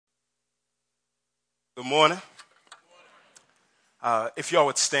Good morning. If y'all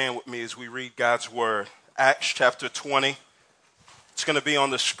would stand with me as we read God's word. Acts chapter 20. It's going to be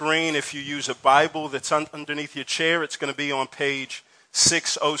on the screen. If you use a Bible that's underneath your chair, it's going to be on page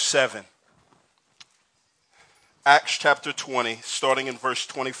 607. Acts chapter 20, starting in verse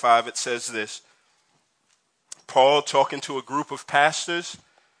 25, it says this. Paul, talking to a group of pastors,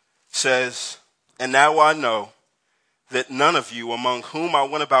 says, "And now I know that none of you among whom I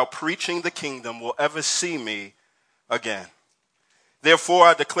went about preaching the kingdom will ever see me again. Therefore,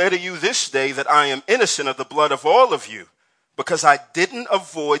 I declare to you this day that I am innocent of the blood of all of you, because I didn't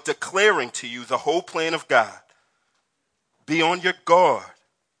avoid declaring to you the whole plan of God. Be on your guard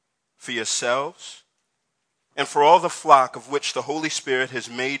for yourselves and for all the flock of which the Holy Spirit has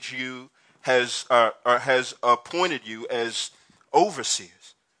made you, has appointed you as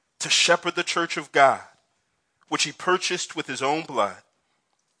overseers, to shepherd the church of God, which he purchased with his own blood.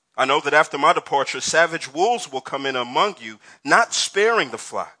 I know that after my departure, savage wolves will come in among you, not sparing the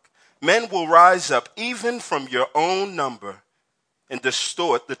flock. Men will rise up even from your own number and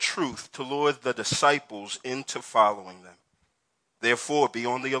distort the truth to lure the disciples into following them. Therefore, be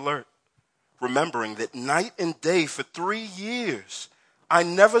on the alert, remembering that night and day for 3 years, I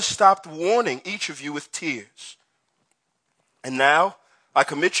never stopped warning each of you with tears. And now, I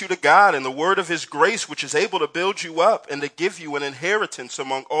commit you to God and the word of his grace, which is able to build you up and to give you an inheritance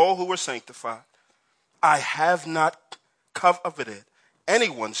among all who are sanctified. I have not coveted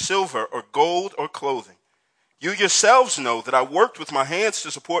anyone's silver or gold or clothing. You yourselves know that I worked with my hands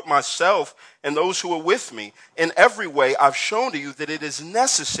to support myself and those who are with me. In every way, I've shown to you that it is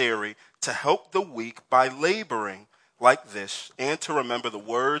necessary to help the weak by laboring like this, and to remember the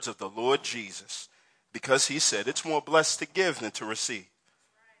words of the Lord Jesus, because he said, it's more blessed to give than to receive.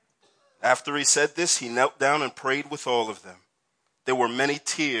 After he said this, he knelt down and prayed with all of them. There were many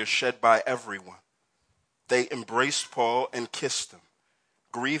tears shed by everyone. They embraced Paul and kissed him,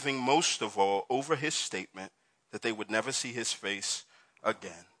 grieving most of all over his statement that they would never see his face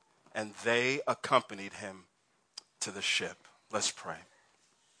again. And they accompanied him to the ship. Let's pray.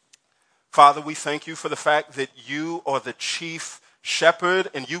 Father, we thank you for the fact that you are the chief shepherd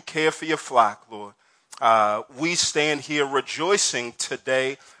and you care for your flock, Lord. We stand here rejoicing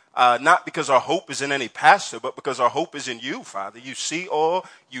today, not because our hope is in any pastor, but because our hope is in you, Father. You see all,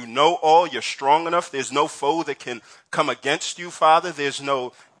 you know all, you're strong enough. There's no foe that can come against you, Father. There's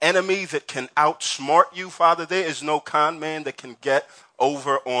no enemy that can outsmart you, Father. There is no con man that can get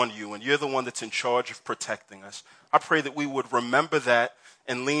over on you, and you're the one that's in charge of protecting us. I pray that we would remember that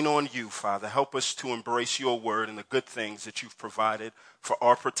and lean on you, Father. Help us to embrace your word and the good things that you've provided for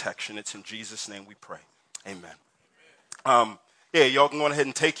our protection. It's in Jesus' name we pray. Amen. Y'all can go ahead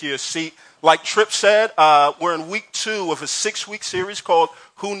and take your seat. Like Tripp said, we're in week 2 of a 6-week series called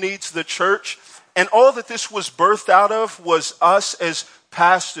Who Needs the Church? And all that this was birthed out of was us as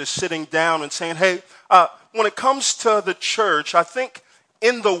pastors sitting down and saying, hey, when it comes to the church, I think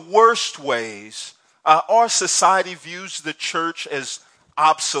in the worst ways, our society views the church as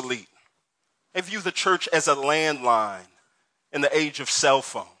obsolete. They view the church as a landline in the age of cell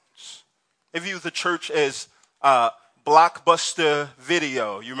phones. They view the church as Blockbuster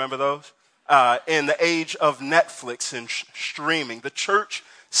Video, you remember those? In the age of Netflix and streaming, the church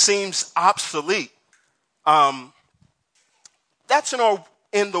seems obsolete. That's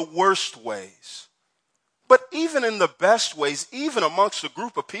in the worst ways. But even in the best ways, even amongst a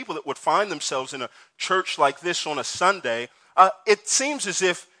group of people that would find themselves in a church like this on a Sunday, it seems as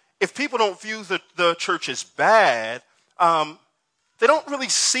if people don't view the church as bad, they don't really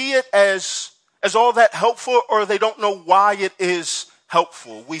see it as all that helpful, or they don't know why it is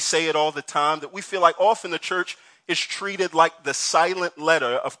helpful. We say it all the time that we feel like often the church is treated like the silent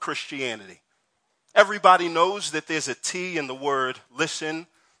letter of Christianity. Everybody knows that there's a T in the word listen.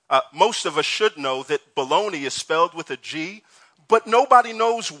 Most of us should know that baloney is spelled with a G, but nobody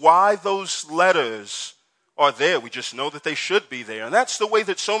knows why those letters are there. We just know that they should be there. And that's the way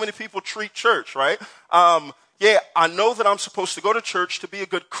that so many people treat church, right? I know that I'm supposed to go to church to be a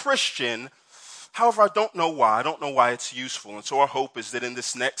good Christian. However, I don't know why. I don't know why it's useful. And so our hope is that in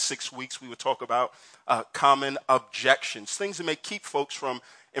this next 6 weeks, we would talk about common objections, things that may keep folks from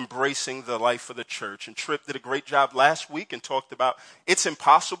embracing the life of the church. And Tripp did a great job last week and talked about it's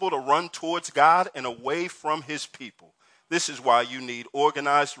impossible to run towards God and away from his people. This is why you need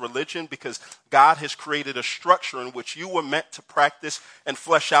organized religion, because God has created a structure in which you were meant to practice and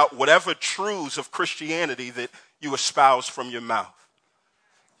flesh out whatever truths of Christianity that you espouse from your mouth.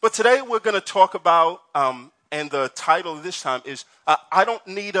 But today we're going to talk about, and the title of this time is, I Don't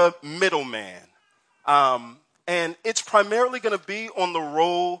Need a Middleman. And it's primarily going to be on the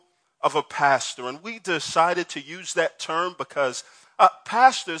role of a pastor. And we decided to use that term because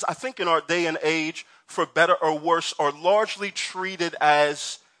pastors, I think in our day and age, for better or worse, are largely treated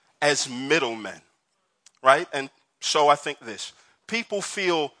as middlemen, right? And so I think this. People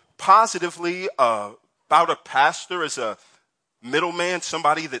feel positively about a pastor as a middleman,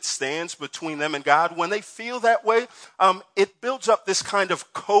 somebody that stands between them and God. When they feel that way, it builds up this kind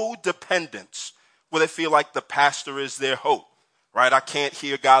of codependence where they feel like the pastor is their hope, right? I can't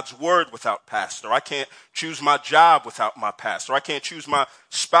hear God's word without pastor. I can't choose my job without my pastor. I can't choose my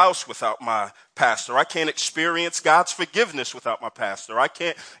spouse without my pastor. I can't experience God's forgiveness without my pastor. I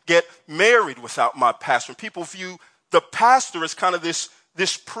can't get married without my pastor. And people view the pastor as kind of this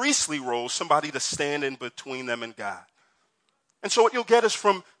priestly role, somebody to stand in between them and God. And so what you'll get is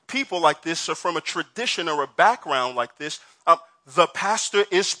from people like this, or from a tradition or a background like this, the pastor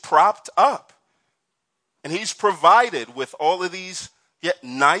is propped up. And he's provided with all of these yet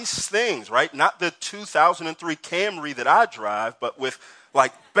nice things, right? Not the 2003 Camry that I drive, but with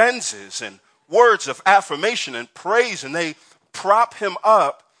like Benzes and words of affirmation and praise. And they prop him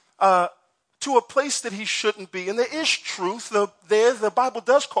up to a place that he shouldn't be. And there is truth. The Bible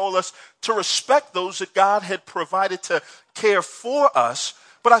does call us to respect those that God had provided to care for us.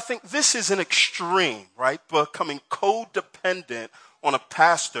 But I think this is an extreme, right? Becoming codependent on a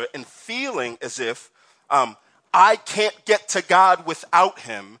pastor and feeling as if I can't get to God without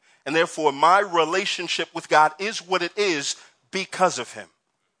him, and therefore my relationship with God is what it is because of him.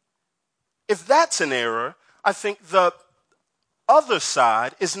 If that's an error, I think the other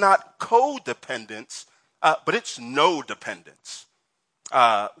side is not codependence, but it's no dependence.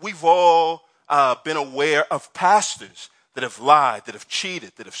 We've all been aware of pastors that have lied, that have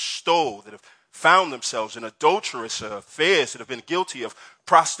cheated, that have stole, that have found themselves in adulterous affairs, that have been guilty of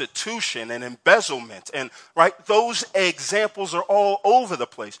prostitution and embezzlement. And right, those examples are all over the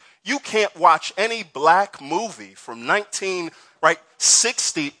place. You can't watch any black movie from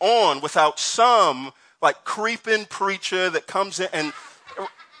 1960 on without some like creeping preacher that comes in, and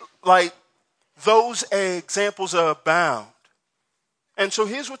like those examples abound. And so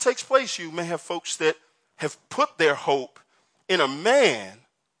here's what takes place. You may have folks that have put their hope in a man,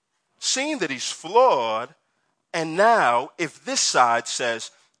 seen that he's flawed, and now if this side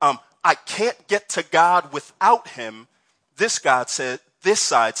says, I can't get to God without him, this side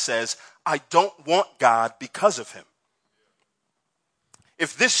says, I don't want God because of him.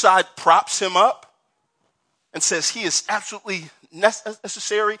 If this side props him up and says he is absolutely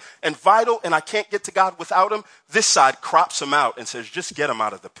necessary and vital and I can't get to God without him, this side crops him out and says, just get him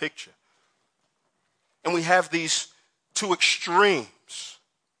out of the picture. And we have these two extremes.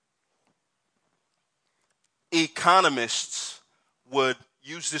 Economists would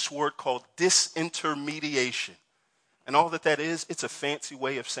use this word called disintermediation. And all that is, it's a fancy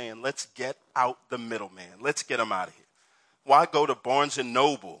way of saying, let's get out the middleman. Let's get him out of here. Why go to Barnes &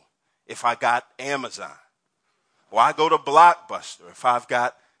 Noble if I got Amazon? Why go to Blockbuster if I've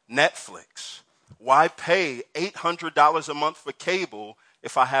got Netflix? Why pay $800 a month for cable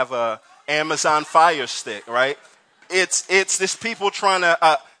if I have a Amazon Fire Stick, right? It's this people trying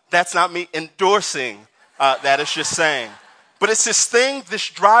to, that's not me endorsing that, is just saying. But it's this thing, this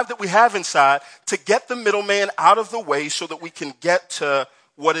drive that we have inside to get the middleman out of the way so that we can get to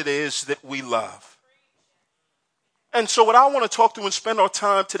what it is that we love. And so what I want to talk to and spend our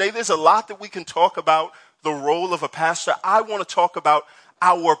time today, there's a lot that we can talk about the role of a pastor. I want to talk about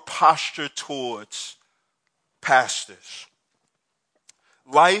our posture towards pastors.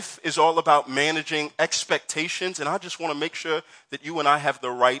 Life is all about managing expectations, and I just want to make sure that you and I have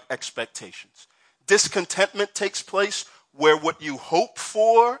the right expectations. Discontentment takes place where what you hope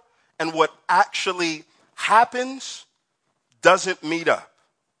for and what actually happens doesn't meet up.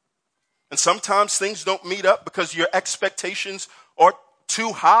 And sometimes things don't meet up because your expectations are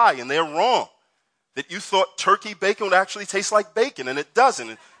too high and they're wrong. That you thought turkey bacon would actually taste like bacon, and it doesn't.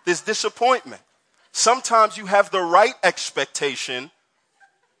 And there's disappointment. Sometimes you have the right expectation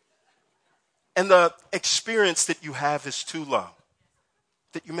and the experience that you have is too low.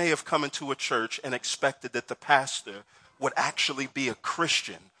 That you may have come into a church and expected that the pastor would actually be a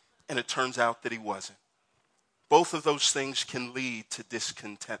Christian, and it turns out that he wasn't. Both of those things can lead to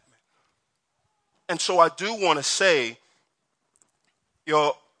discontentment. And so I do want to say,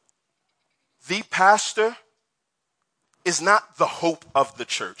 the pastor is not the hope of the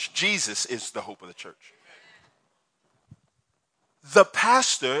church. Jesus is the hope of the church. The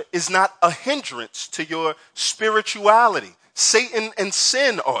pastor is not a hindrance to your spirituality. Satan and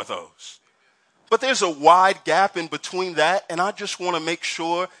sin are those. But there's a wide gap in between that, and I just want to make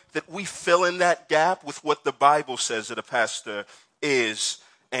sure that we fill in that gap with what the Bible says that a pastor is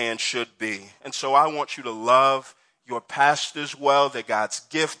and should be. And so I want you to love your pastors well. They're God's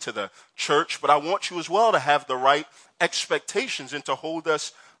gift to the church. But I want you as well to have the right expectations and to hold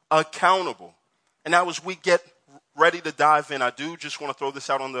us accountable. And now as we get ready to dive in, I do just want to throw this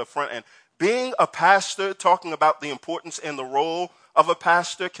out on the front end. Being a pastor, talking about the importance and the role of a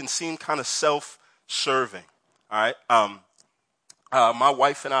pastor can seem kind of self-serving. All right. My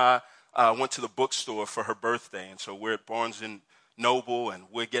wife and I went to the bookstore for her birthday, and so we're at Barnes and Noble, and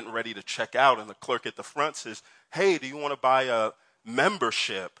we're getting ready to check out, and the clerk at the front says, "Hey, do you want to buy a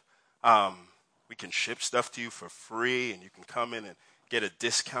membership? We can ship stuff to you for free, and you can come in and get a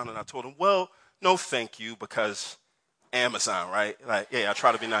discount." And I told him, "Well, no, thank you, because Amazon, right? Like, yeah, I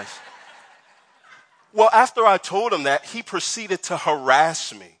try to be nice." Well, after I told him that, he proceeded to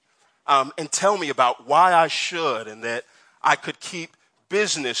harass me and tell me about why I should and that I could keep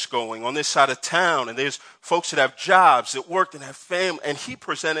business going on this side of town. And there's folks that have jobs, that work, and have family. And he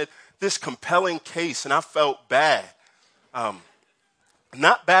presented this compelling case, and I felt bad.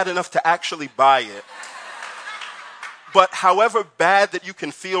 Not bad enough to actually buy it. But however bad that you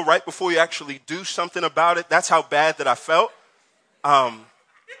can feel right before you actually do something about it, that's how bad that I felt.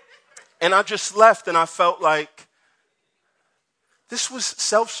 And I just left, and I felt like this was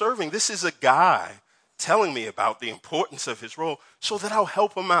self-serving. This is a guy telling me about the importance of his role so that I'll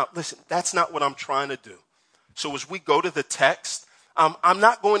help him out. Listen, that's not what I'm trying to do. So as we go to the text, I'm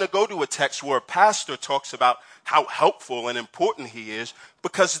not going to go to a text where a pastor talks about how helpful and important he is,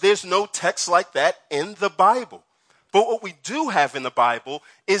 because there's no text like that in the Bible. But what we do have in the Bible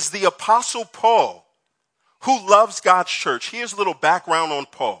is the Apostle Paul, who loves God's church. Here's a little background on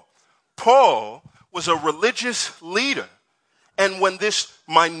Paul. Paul was a religious leader. And when this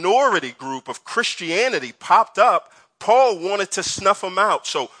minority group of Christianity popped up, Paul wanted to snuff them out.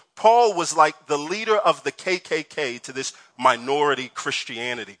 So Paul was like the leader of the KKK to this minority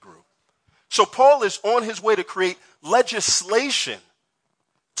Christianity group. So Paul is on his way to create legislation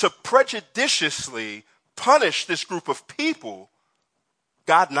to prejudiciously punish this group of people.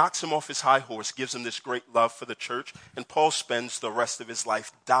 God knocks him off his high horse, gives him this great love for the church, and Paul spends the rest of his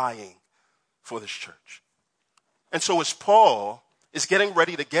life dying for this church. And so as Paul is getting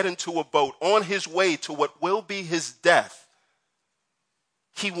ready to get into a boat on his way to what will be his death,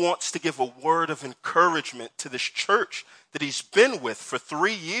 he wants to give a word of encouragement to this church that he's been with for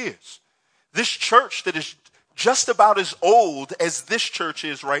 3 years. This church that is just about as old as this church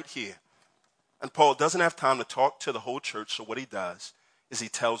is right here. And Paul doesn't have time to talk to the whole church, so what he does is he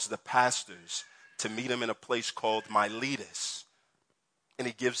tells the pastors to meet him in a place called Miletus, and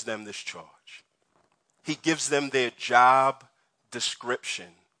he gives them this charge. He gives them their job description,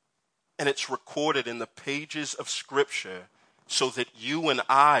 and it's recorded in the pages of Scripture so that you and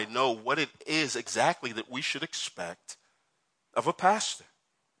I know what it is exactly that we should expect of a pastor.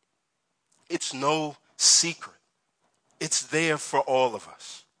 It's no secret. It's there for all of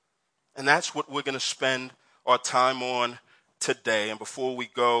us. And that's what we're going to spend our time on today. And before we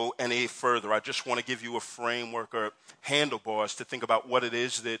go any further, I just want to give you a framework or handlebars to think about what it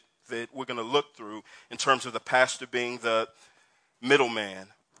is that we're going to look through in terms of the pastor being the middleman.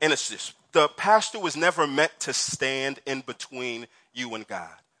 And it's this: the pastor was never meant to stand in between you and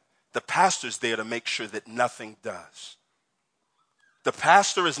God. The pastor's there to make sure that nothing does. The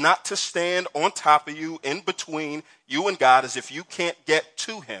pastor is not to stand on top of you, in between you and God, as if you can't get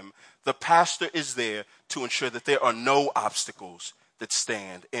to him. The pastor is there to ensure that there are no obstacles that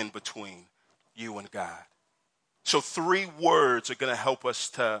stand in between you and God. So 3 words are going to help us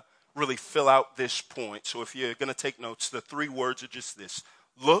to really fill out this point. So if you're going to take notes, the 3 words are just this: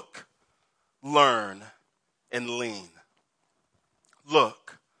 look, learn, and lean.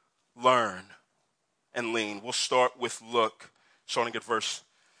 Look, learn, and lean. We'll start with look. Starting at verse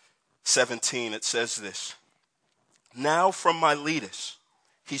 17, it says this: Now from Miletus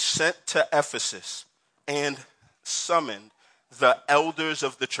he sent to Ephesus and summoned the elders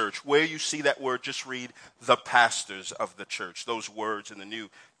of the church. Where you see that word, just read the pastors of the church. Those words in the New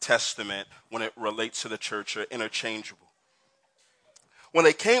Testament, when it relates to the church, are interchangeable. When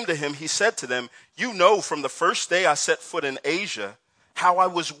they came to him, he said to them, "You know from the first day I set foot in Asia how I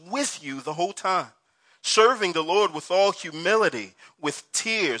was with you the whole time, serving the Lord with all humility, with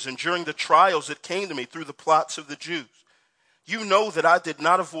tears, enduring the trials that came to me through the plots of the Jews. You know that I did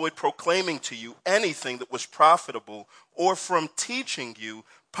not avoid proclaiming to you anything that was profitable, or from teaching you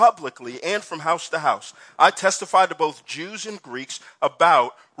publicly and from house to house. I testified to both Jews and Greeks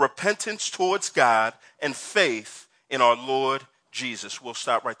about repentance towards God and faith in our Lord Jesus." We'll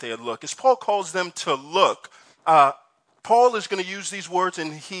stop right there and look. As Paul calls them to look, Paul is going to use these words,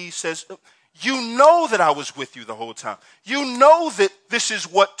 and he says, You know that I was with you the whole time. You know that this is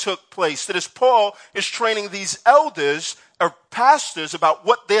what took place. That as Paul is training these elders or pastors about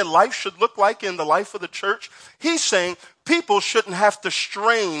what their life should look like in the life of the church, he's saying people shouldn't have to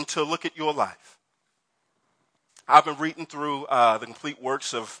strain to look at your life. I've been reading through the complete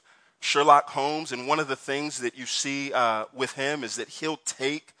works of Sherlock Holmes, and one of the things that you see with him is that he'll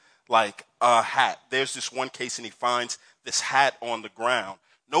take like a hat. There's this one case, and he finds this hat on the ground.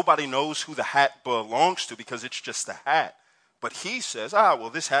 Nobody knows who the hat belongs to because it's just a hat. But he says, well,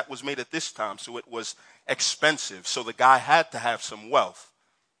 this hat was made at this time, so it was expensive. So the guy had to have some wealth.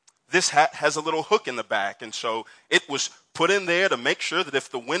 This hat has a little hook in the back, and so it was put in there to make sure that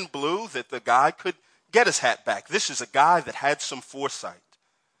if the wind blew, that the guy could get his hat back. This is a guy that had some foresight.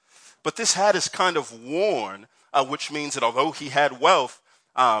 But this hat is kind of worn, which means that although he had wealth,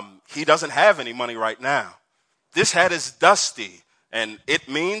 he doesn't have any money right now. This hat is dusty. And it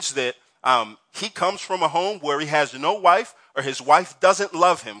means that he comes from a home where he has no wife, or his wife doesn't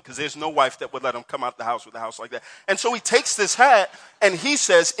love him, because there's no wife that would let him come out the house with a house like that. And so he takes this hat and he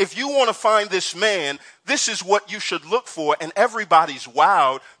says, if you want to find this man, this is what you should look for. And everybody's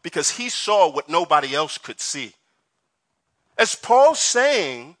wowed because he saw what nobody else could see. As Paul's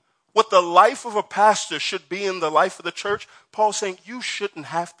saying what the life of a pastor should be in the life of the church, Paul's saying you shouldn't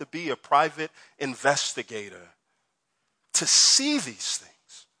have to be a private investigator to see these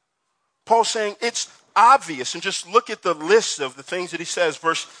things. Paul's saying it's obvious, and just look at the list of the things that he says.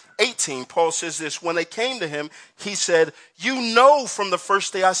 Verse 18, Paul says this, when they came to him, he said, you know from the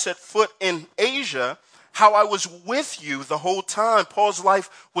first day I set foot in Asia how I was with you the whole time. Paul's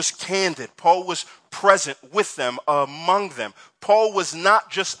life was candid. Paul was present with them, among them. Paul was not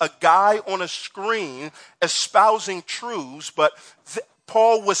just a guy on a screen espousing truths, but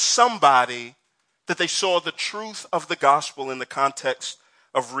Paul was somebody that they saw the truth of the gospel in the context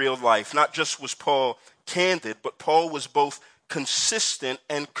of real life. Not just was Paul candid, but Paul was both consistent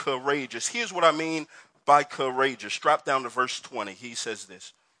and courageous. Here's what I mean by courageous. Drop down to verse 20. He says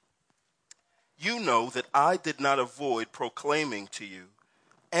this. You know that I did not avoid proclaiming to you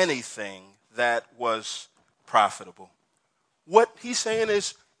anything that was profitable. What he's saying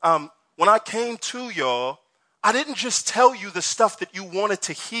is, when I came to y'all, I didn't just tell you the stuff that you wanted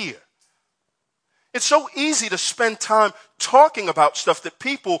to hear. It's so easy to spend time talking about stuff that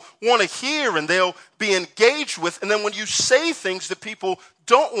people want to hear and they'll be engaged with. And then when you say things that people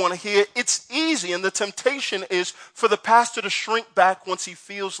don't want to hear, it's easy. And the temptation is for the pastor to shrink back once he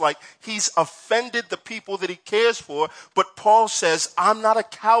feels like he's offended the people that he cares for. But Paul says, I'm not a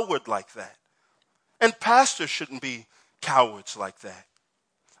coward like that. And pastors shouldn't be cowards like that.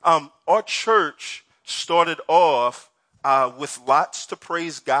 Our church started off with lots to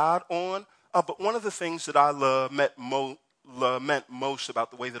praise God on. But one of the things that I lament most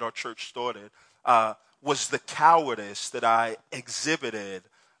about the way that our church started was the cowardice that I exhibited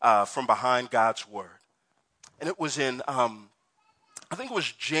from behind God's word. And it was in, I think it was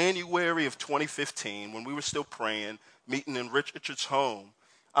January of 2015 when we were still praying, meeting in Richard's home.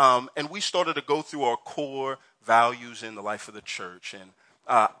 And we started to go through our core values in the life of the church. And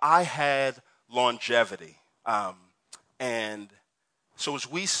I had longevity. And so as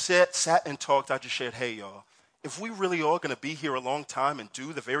we sat and talked, I just shared, hey, y'all, if we really are going to be here a long time and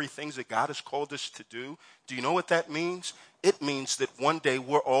do the very things that God has called us to do you know what that means? It means that one day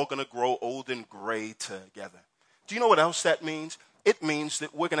we're all going to grow old and gray together. Do you know what else that means? It means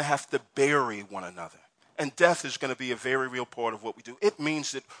that we're going to have to bury one another. And death is going to be a very real part of what we do. It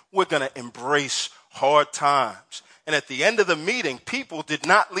means that we're going to embrace hard times. And at the end of the meeting, people did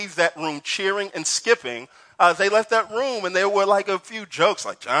not leave that room cheering and skipping. They left that room and there were like a few jokes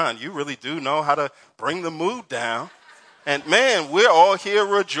like, John, you really do know how to bring the mood down. And man, we're all here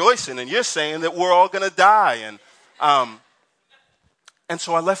rejoicing and you're saying that we're all going to die. And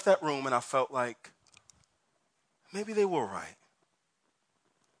so I left that room and I felt like maybe they were right.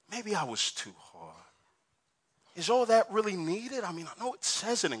 Maybe I was too hard. Is all that really needed? I mean, I know it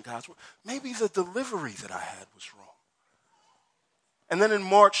says it in God's word. Maybe the delivery that I had was wrong. And then in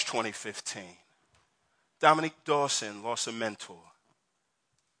March 2015, Dominique Dawson lost a mentor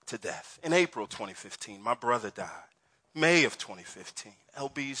to death. In April 2015, my brother died. May of 2015,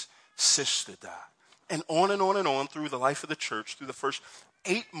 LB's sister died. And on and on and on through the life of the church, through the first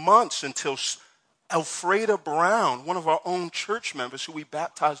 8 months until Elfreda Brown, one of our own church members who we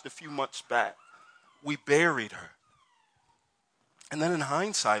baptized a few months back, we buried her. And then in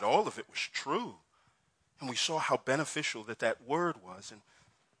hindsight, all of it was true. And we saw how beneficial that word was. And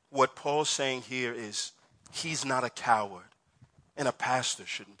what Paul's saying here is he's not a coward. And a pastor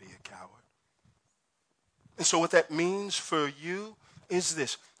shouldn't be a coward. And so what that means for you is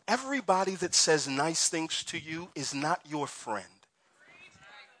this. everybody that says nice things to you is not your friend.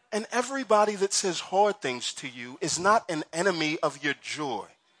 And everybody that says hard things to you is not an enemy of your joy.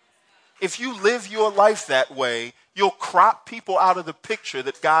 If you live your life that way, you'll crop people out of the picture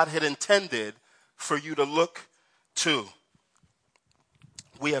that God had intended for you to look to.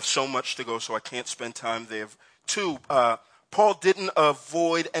 We have so much to go, so I can't spend time there. 2, Paul didn't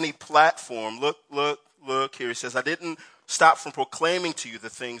avoid any platform. Look here. He says, I didn't stop from proclaiming to you the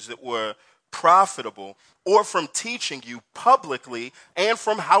things that were profitable, or from teaching you publicly and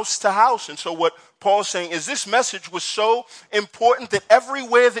from house to house. And so what Paul's saying is this message was so important that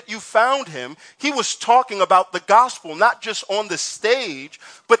everywhere that you found him, he was talking about the gospel, not just on the stage,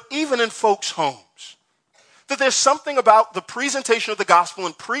 but even in folks' homes. That there's something about the presentation of the gospel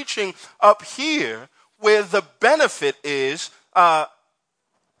and preaching up here where the benefit is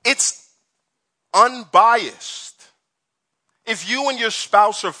it's unbiased. If you and your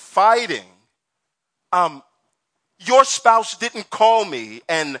spouse are fighting, your spouse didn't call me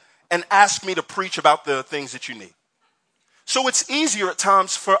and ask me to preach about the things that you need. So it's easier at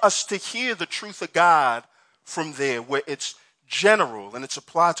times for us to hear the truth of God from there, where it's general and it's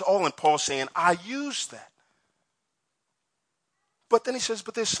applied to all. And Paul's saying, I use that. But then he says,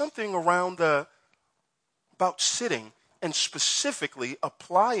 but there's something about sitting and specifically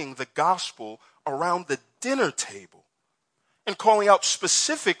applying the gospel around the dinner table and calling out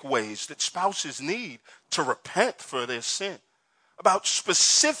specific ways that spouses need to repent for their sin, about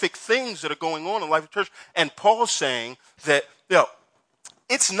specific things that are going on in the life of the church. And Paul's saying that,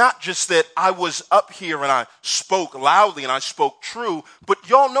 it's not just that I was up here and I spoke loudly and I spoke true, but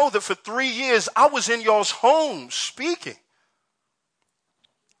y'all know that for 3 years I was in y'all's homes speaking.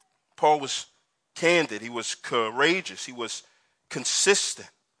 Paul was candid. He was courageous. He was consistent.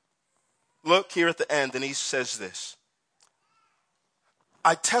 Look here at the end, and he says this.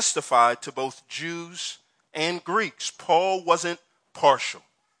 I testified to both Jews and Greeks. Paul wasn't partial.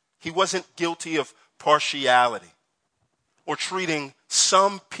 He wasn't guilty of partiality or treating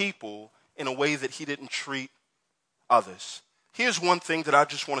some people in a way that he didn't treat others. Here's one thing that I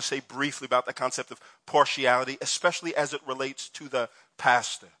just want to say briefly about the concept of partiality, especially as it relates to the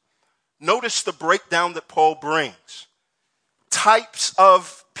pastor. Notice the breakdown that Paul brings. Types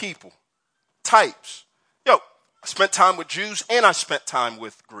of people. Types. I spent time with Jews and I spent time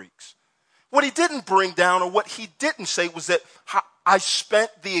with Greeks. What he didn't bring down, or what he didn't say, was that I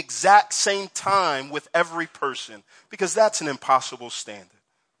spent the exact same time with every person, because that's an impossible standard.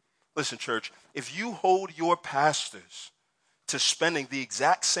 Listen, church, if you hold your pastors to spending the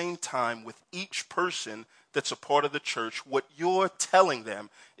exact same time with each person that's a part of the church, what you're telling them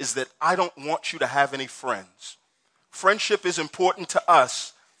is that I don't want you to have any friends. Friendship is important to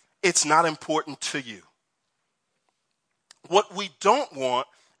us. It's not important to you. What we don't want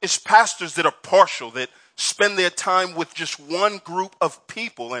is pastors that are partial, that spend their time with just one group of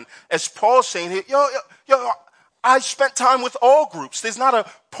people. And as Paul's saying here, I spent time with all groups. There's not a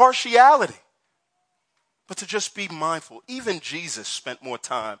partiality. But to just be mindful. Even Jesus spent more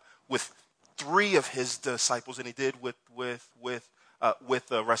time with 3 of his disciples than he did with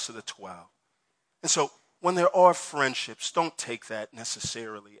the rest of the 12. And so when there are friendships, don't take that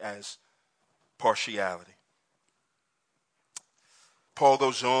necessarily as partiality. Paul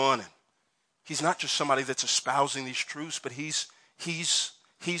goes on, and he's not just somebody that's espousing these truths, but he's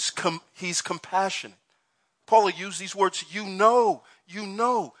compassionate. Paul will use these words, you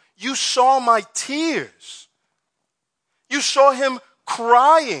saw my tears. You saw him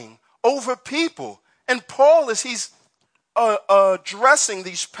crying over people. And Paul, as he's addressing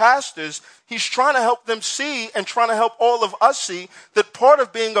these pastors, he's trying to help them see, and trying to help all of us see, that part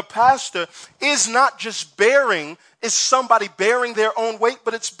of being a pastor is not just somebody bearing their own weight,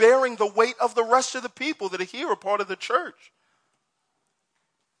 but it's bearing the weight of the rest of the people that are here, a part of the church.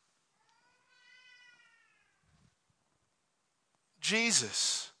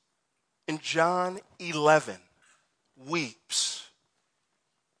 Jesus, in John 11, weeps.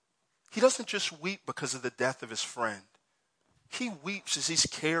 He doesn't just weep because of the death of his friend. He weeps as he's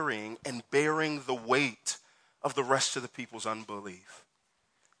carrying and bearing the weight of the rest of the people's unbelief.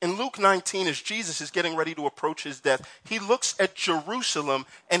 In Luke 19, as Jesus is getting ready to approach his death, he looks at Jerusalem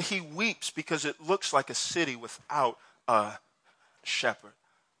and he weeps because it looks like a city without a shepherd.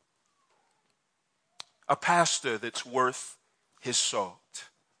 A pastor that's worth his salt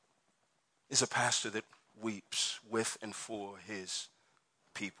is a pastor that weeps with and for his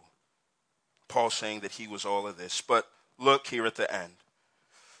people. Paul saying that he was all of this. But look here at the end.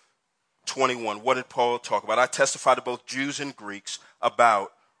 21. What did Paul talk about? I testify to both Jews and Greeks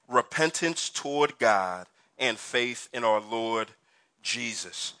about repentance toward God and faith in our Lord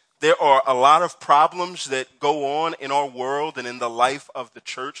Jesus. There are a lot of problems that go on in our world and in the life of the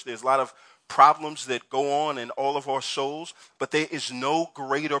church. There's a lot of problems that go on in all of our souls, but there is no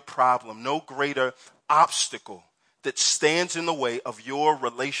greater problem, no greater obstacle that stands in the way of your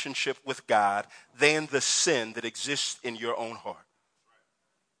relationship with God than the sin that exists in your own heart.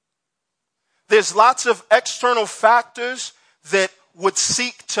 There's lots of external factors that would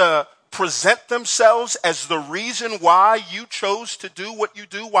seek to present themselves as the reason why you chose to do what you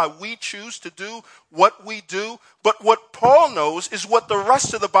do, why we choose to do what we do. But what Paul knows is what the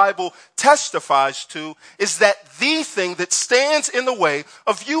rest of the Bible testifies to, is that the thing that stands in the way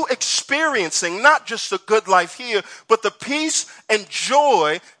of you experiencing not just a good life here, but the peace and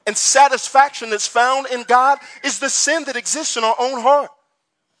joy and satisfaction that's found in God is the sin that exists in our own heart.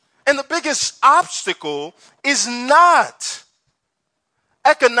 And the biggest obstacle is not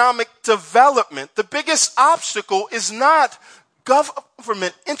economic development. The biggest obstacle is not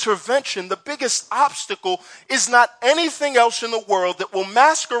government intervention. The biggest obstacle is not anything else in the world that will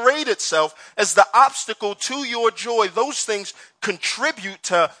masquerade itself as the obstacle to your joy. Those things contribute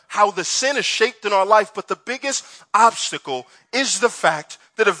to how the sin is shaped in our life. But the biggest obstacle is the fact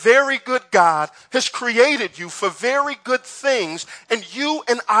that a very good God has created you for very good things, and you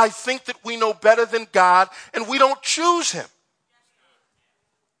and I think that we know better than God, and we don't choose him.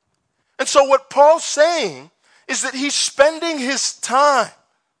 And so what Paul's saying is that he's spending his time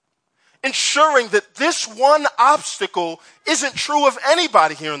ensuring that this one obstacle isn't true of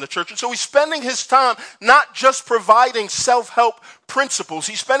anybody here in the church. And so he's spending his time not just providing self-help principles.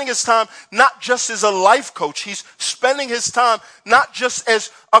 He's spending his time not just as a life coach. He's spending his time not just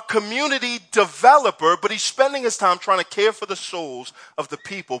as a community developer, but he's spending his time trying to care for the souls of the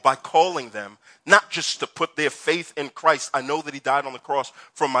people by calling them not just to put their faith in Christ. I know that he died on the cross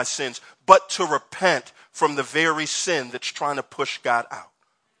for my sins, but to repent from the very sin that's trying to push God out.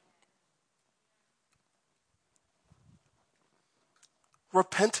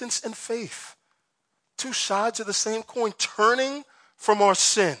 Repentance and faith, two sides of the same coin, turning from our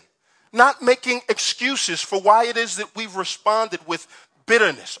sin, not making excuses for why it is that we've responded with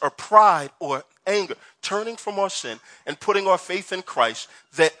bitterness or pride or anger, turning from our sin and putting our faith in Christ,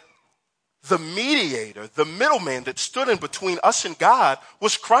 that the mediator, the middleman that stood in between us and God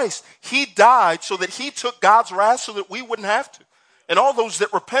was Christ. He died so that he took God's wrath so that we wouldn't have to. And all those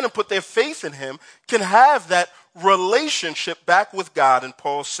that repent and put their faith in him can have that relationship back with God. And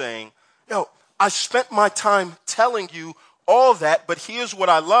Paul's saying, I spent my time telling you all that, but here's what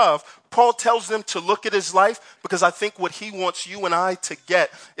I love. Paul tells them to look at his life because I think what he wants you and I to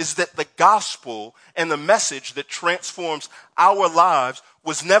get is that the gospel and the message that transforms our lives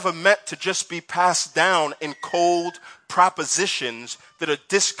was never meant to just be passed down in cold propositions that are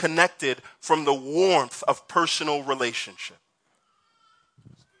disconnected from the warmth of personal relationship.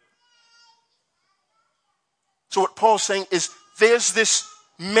 So what Paul's saying is there's this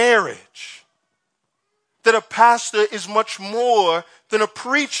marriage that a pastor is much more than a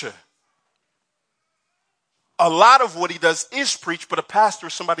preacher. A lot of what he does is preach, but a pastor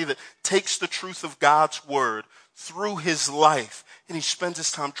is somebody that takes the truth of God's word through his life, and he spends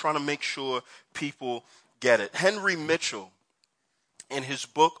his time trying to make sure people get it. Henry Mitchell, in his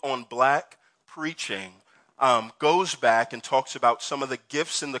book on black preaching, goes back and talks about some of the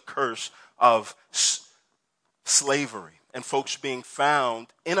gifts and the curse of slavery and folks being found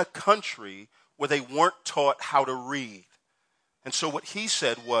in a country where they weren't taught how to read. And so what he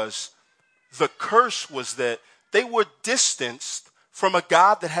said was the curse was that they were distanced from a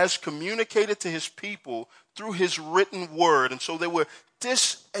God that has communicated to his people through his written word. And so there were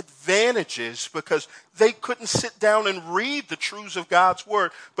disadvantages because they couldn't sit down and read the truths of God's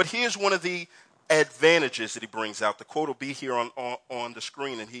word. But here's one of the advantages that he brings out. The quote will be here on the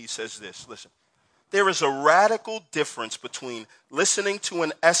screen, and he says this. Listen. There is a radical difference between listening to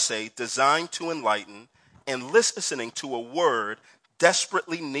an essay designed to enlighten and listening to a word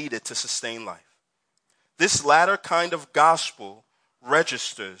desperately needed to sustain life. This latter kind of gospel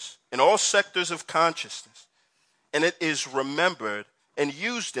registers in all sectors of consciousness, and it is remembered and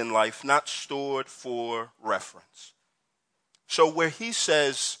used in life, not stored for reference. So where he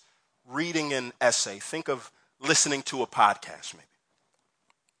says reading an essay, think of listening to a podcast maybe.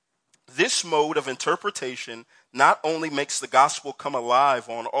 This mode of interpretation not only makes the gospel come alive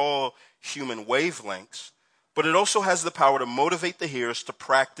on all human wavelengths, but it also has the power to motivate the hearers to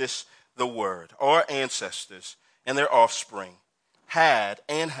practice the word. Our ancestors and their offspring had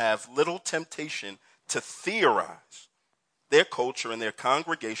and have little temptation to theorize. Their culture and their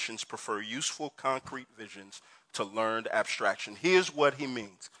congregations prefer useful concrete visions to learned abstraction. Here's what he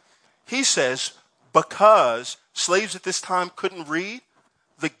means. He says, because slaves at this time couldn't read,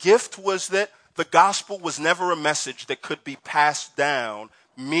 the gift was that the gospel was never a message that could be passed down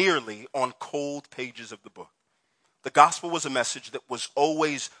merely on cold pages of the book. The gospel was a message that was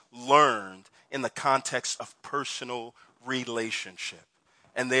always learned in the context of personal relationship.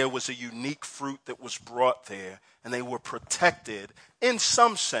 And there was a unique fruit that was brought there, and they were protected in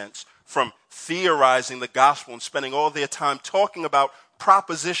some sense from theorizing the gospel and spending all their time talking about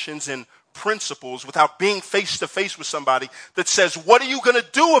propositions and principles without being face to face with somebody that says, what are you going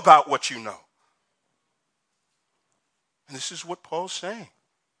to do about what you know? And this is what Paul's saying.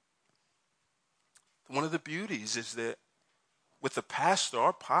 One of the beauties is that with the pastor,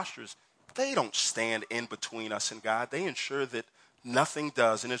 our postures, they don't stand in between us and God. They ensure that nothing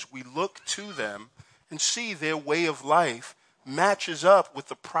does. And as we look to them and see their way of life matches up with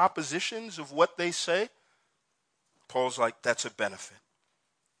the propositions of what they say, Paul's like, that's a benefit.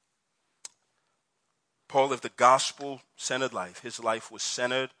 Paul lived a gospel-centered life. His life was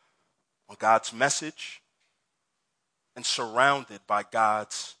centered on God's message and surrounded by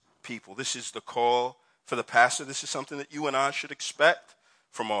God's people. This is the call for the pastor. This is something that you and I should expect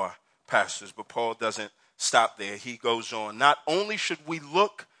from our pastors. But Paul doesn't stop there. He goes on. Not only should we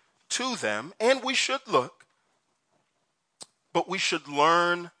look to them, and we should look, but we should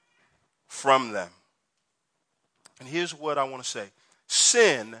learn from them. And here's what I want to say.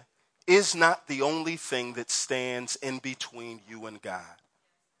 Sin is not the only thing that stands in between you and God.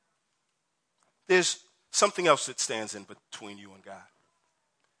 There's something else that stands in between you and God.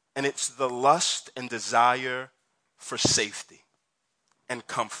 And it's the lust and desire for safety and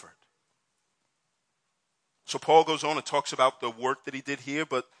comfort. So Paul goes on and talks about the work that he did here,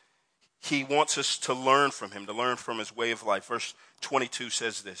 but he wants us to learn from him, to learn from his way of life. Verse 22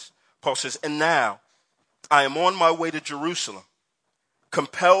 says this. Paul says, and now I am on my way to Jerusalem,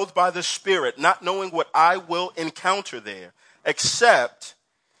 compelled by the Spirit, not knowing what I will encounter there, except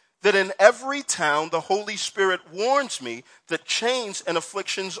that in every town the Holy Spirit warns me that chains and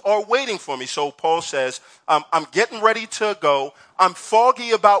afflictions are waiting for me. So Paul says, I'm getting ready to go. I'm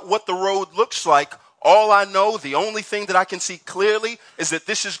foggy about what the road looks like. All I know, the only thing that I can see clearly is that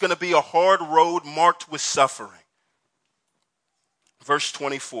this is going to be a hard road marked with suffering. Verse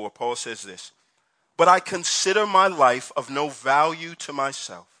 24, Paul says this, but I consider my life of no value to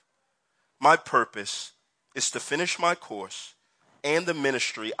myself. My purpose is to finish my course and the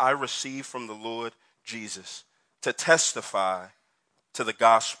ministry I received from the Lord Jesus, to testify to the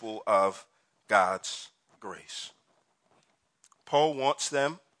gospel of God's grace. Paul wants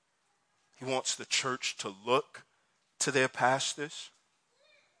them, he wants the church to look to their pastors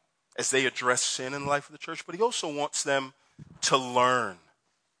as they address sin in the life of the church, but he also wants them to learn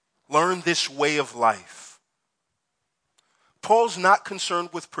this way of life. Paul's not concerned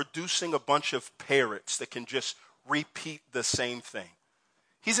with producing a bunch of parrots that can just repeat the same thing.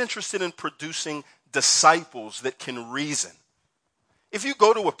 He's interested in producing disciples that can reason. If you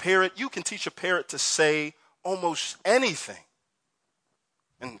go to a parrot, you can teach a parrot to say almost anything.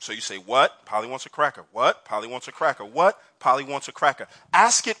 And so you say, what? Polly wants a cracker. What? Polly wants a cracker. What? Polly wants a cracker.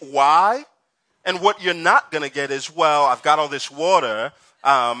 Ask it why, and what you're not going to get is, well, I've got all this water,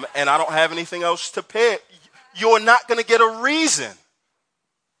 and I don't have anything else to pay. You're not going to get a reason.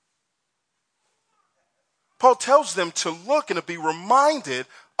 Paul tells them to look and to be reminded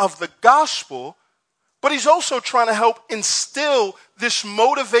of the gospel, but he's also trying to help instill this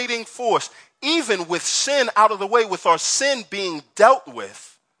motivating force, even with sin out of the way, with our sin being dealt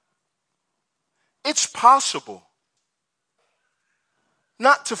with. It's possible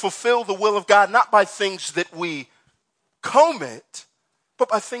not to fulfill the will of God, not by things that we commit, but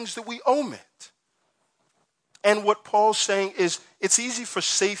by things that we omit. And what Paul's saying is it's easy for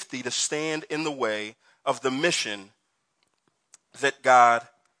safety to stand in the way of the mission that God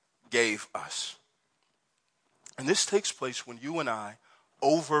gave us. And this takes place when you and I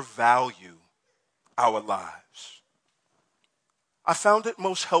overvalue our lives. I found it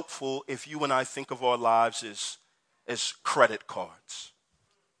most helpful if you and I think of our lives as credit cards.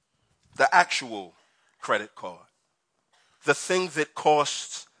 The actual credit card. The thing that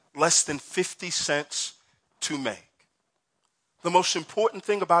costs less than 50 cents to make. The most important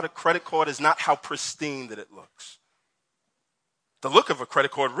thing about a credit card is not how pristine that it looks. The look of a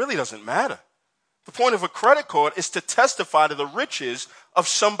credit card really doesn't matter. The point of a credit card is to testify to the riches of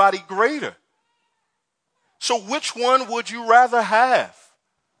somebody greater. So which one would you rather have?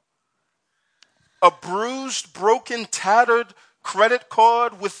 A bruised, broken, tattered credit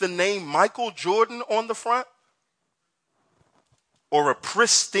card with the name Michael Jordan on the front? Or a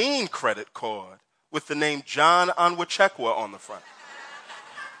pristine credit card with the name John Onwuchekwa on the front?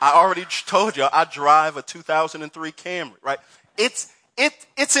 I already told you, I drive a 2003 Camry, right? It's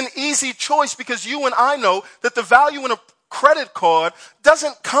an easy choice because you and I know that the value in a credit card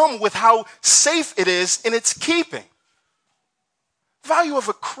doesn't come with how safe it is in its keeping. The value of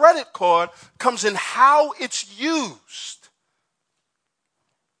a credit card comes in how it's used.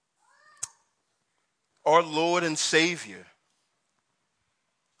 Our Lord and Savior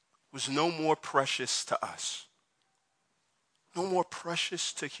was no more precious to us, no more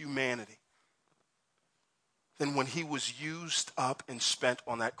precious to humanity than when he was used up and spent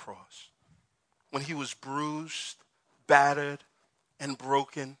on that cross. When he was bruised, battered, and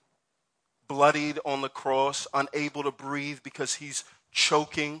broken, bloodied on the cross, unable to breathe because he's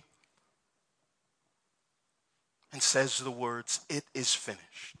choking, and says the words, "It is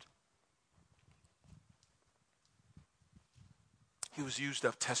finished." He was used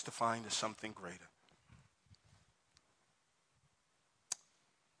up testifying to something greater.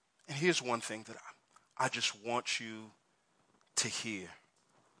 And here's one thing that I just want you to hear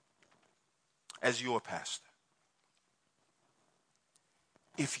as your pastor.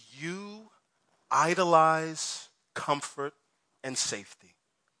 If you idolize comfort and safety,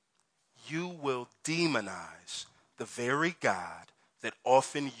 you will demonize the very God that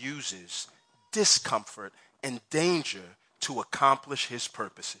often uses discomfort and danger to accomplish his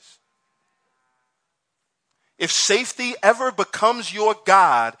purposes. If safety ever becomes your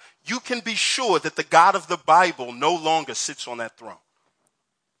God, you can be sure that the God of the Bible no longer sits on that throne.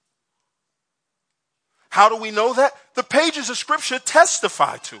 How do we know that? The pages of Scripture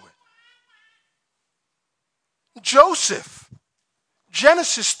testify to it. Joseph,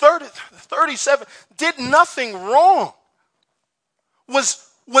 Genesis 37, did nothing wrong.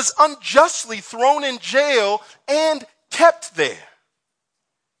 Was unjustly thrown in jail and kept there.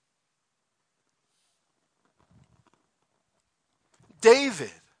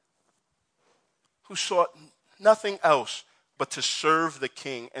 David, who sought nothing else but to serve the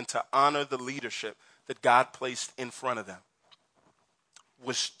king and to honor the leadership that God placed in front of them,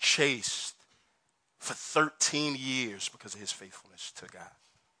 was chased for 13 years because of his faithfulness to God.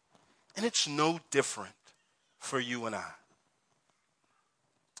 And it's no different for you and I.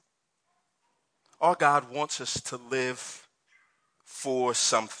 Our God wants us to live for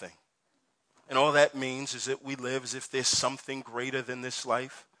something. And all that means is that we live as if there's something greater than this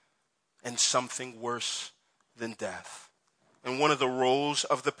life and something worse than death. And one of the roles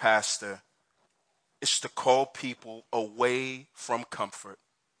of the pastor is to call people away from comfort.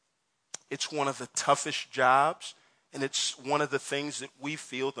 It's one of the toughest jobs, and it's one of the things that we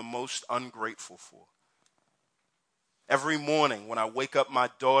feel the most ungrateful for. Every morning when I wake up my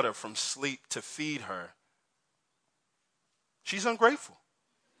daughter from sleep to feed her, she's ungrateful.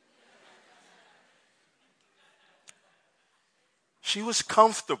 She was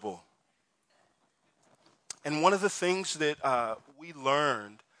comfortable. And one of the things that we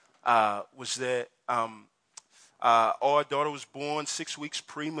learned was that our daughter was born 6 weeks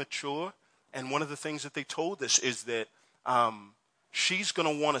premature. And one of the things that they told us is that she's going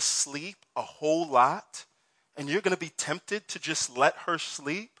to want to sleep a whole lot. And you're going to be tempted to just let her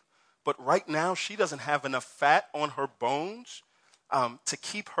sleep. But right now, she doesn't have enough fat on her bones to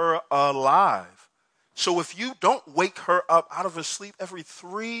keep her alive. So if you don't wake her up out of her sleep every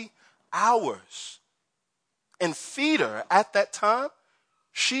 3 hours and feed her at that time,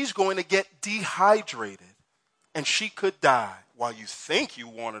 she's going to get dehydrated and she could die. While you think you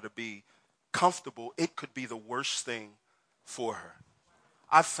want her to be comfortable, it could be the worst thing for her.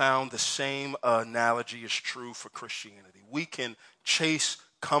 I found the same analogy is true for Christianity. We can chase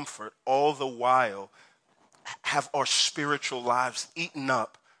comfort all the while have our spiritual lives eaten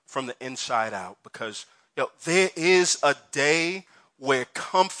up from the inside out, because there is a day where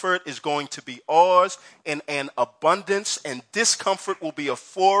comfort is going to be ours and abundance, and discomfort will be a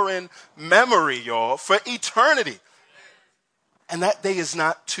foreign memory, y'all, for eternity. And that day is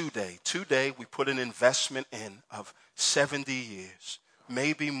not today. Today we put an investment in of 70 years,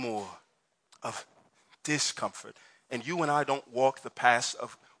 maybe more, of discomfort. And you and I don't walk the path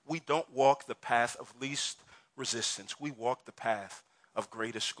of least resistance. We walk the path of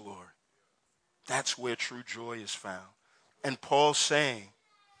greatest glory. That's where true joy is found. And Paul's saying,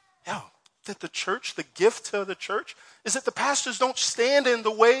 that the church, the gift to the church, is that the pastors don't stand in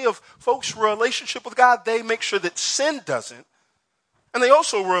the way of folks' relationship with God. They make sure that sin doesn't. And they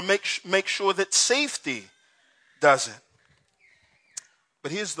also make sure that safety doesn't.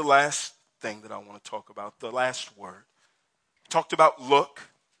 But here's the last thing that I want to talk about, the last word. Talked about look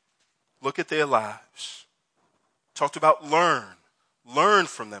at their lives. Talked about learn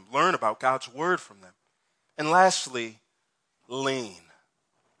from them, learn about God's word from them. And lastly, lean.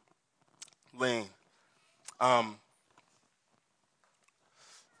 Lane.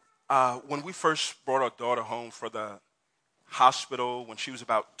 When we first brought our daughter home for the hospital when she was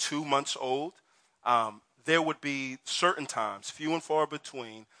about 2 months old, there would be certain times, few and far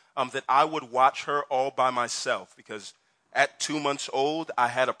between, that I would watch her all by myself because at 2 months old, I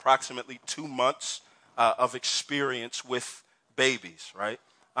had approximately 2 months of experience with babies, right?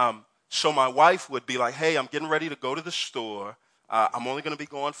 So my wife would be like, hey, I'm getting ready to go to the store. I'm only going to be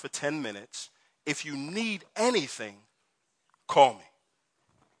gone for 10 minutes. If you need anything, call me.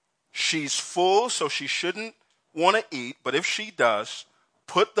 She's full, so she shouldn't want to eat, but if she does,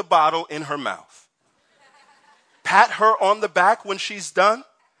 put the bottle in her mouth. Pat her on the back when she's done.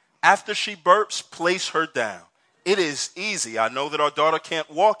 After she burps, place her down. It is easy. I know that our daughter can't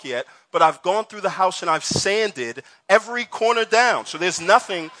walk yet, but I've gone through the house and I've sanded every corner down. So there's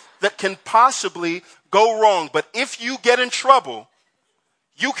nothing that can possibly go wrong. But if you get in trouble,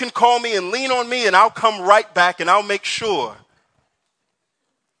 you can call me and lean on me and I'll come right back and I'll make sure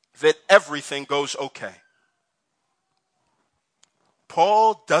that everything goes okay.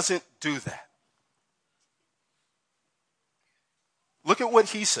 Paul doesn't do that. Look at what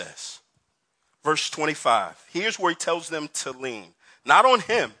he says. Verse 25. Here's where he tells them to lean. Not on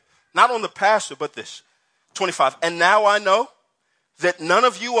him, not on the pastor, but this. 25. And now I know that none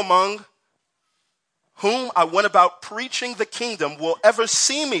of you among whom I went about preaching the kingdom will ever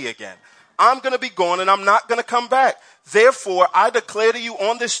see me again. I'm going to be gone and I'm not going to come back. Therefore, I declare to you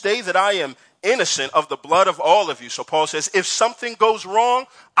on this day that I am innocent of the blood of all of you. So Paul says, if something goes wrong,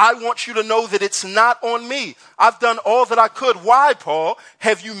 I want you to know that it's not on me. I've done all that I could. Why, Paul?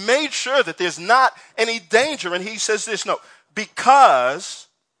 Have you made sure that there's not any danger? And he says this, no, because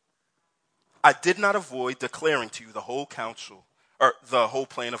I did not avoid declaring to you the whole counsel or the whole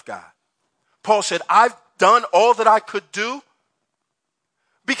plan of God. Paul said, I've done all that I could do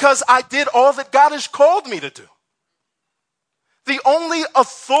because I did all that God has called me to do. The only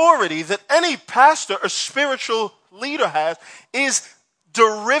authority that any pastor or spiritual leader has is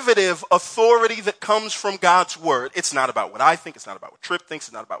derivative authority that comes from God's word. It's not about what I think. It's not about what Tripp thinks.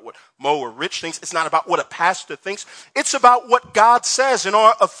 It's not about what Mo or Rich thinks. It's not about what a pastor thinks. It's about what God says. And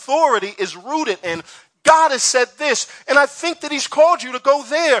our authority is rooted in God has said this, and I think that he's called you to go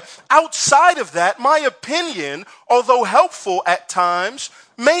there. Outside of that, my opinion, although helpful at times,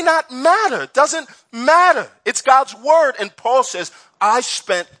 may not matter. Doesn't matter. It's God's word. And Paul says, I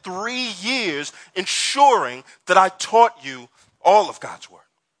spent 3 years ensuring that I taught you all of God's word.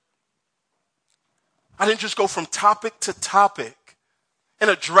 I didn't just go from topic to topic and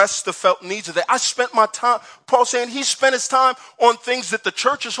address the felt needs of that. I spent my time, Paul saying he spent his time on things that the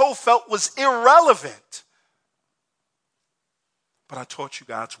church as whole felt was irrelevant. But I taught you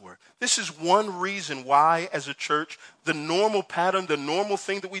God's word. This is one reason why, as a church, the normal pattern, the normal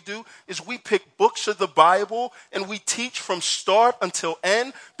thing that we do is we pick books of the Bible and we teach from start until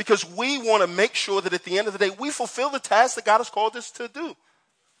end because we want to make sure that at the end of the day, we fulfill the task that God has called us to do.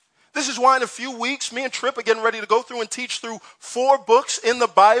 This is why in a few weeks, me and Tripp are getting ready to go through and teach through 4 books in the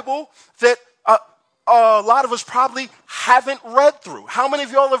Bible that a lot of us probably haven't read through. How many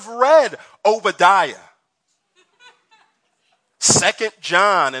of y'all have read Obadiah, 2nd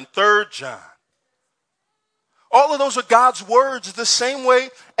John, and 3rd John? All of those are God's words the same way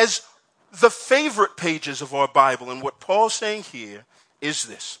as the favorite pages of our Bible. And what Paul's saying here is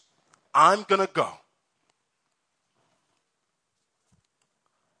this. I'm going to go.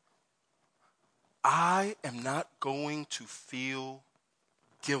 I am not going to feel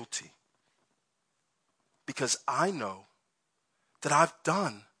guilty because I know that I've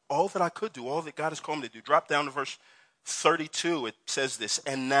done all that I could do, all that God has called me to do. Drop down to verse 32. It says this,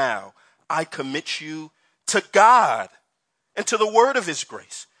 and now I commit you to God and to the word of his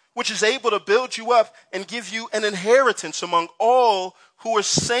grace, which is able to build you up and give you an inheritance among all who are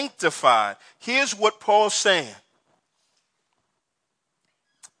sanctified. Here's what Paul's saying.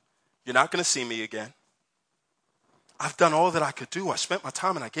 You're not going to see me again. I've done all that I could do. I spent my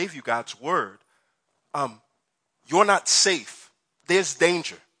time and I gave you God's word. You're not safe. There's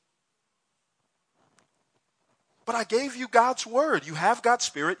danger. But I gave you God's word. You have God's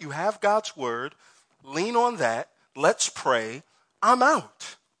spirit. You have God's word. Lean on that. Let's pray. I'm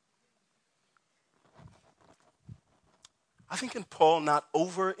out. I think in Paul not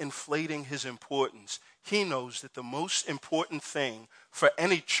overinflating his importance, he knows that the most important thing for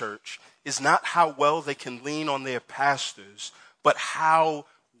any church is not how well they can lean on their pastors, but how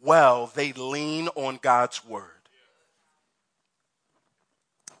well they lean on God's word.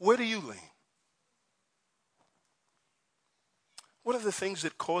 Where do you lean? What are the things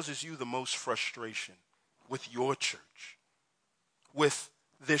that causes you the most frustration with your church, with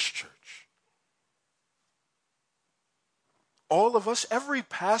this church? all of us, every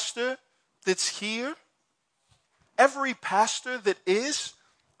pastor that's here, every pastor that is,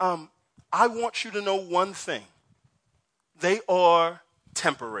 I want you to know one thing. They are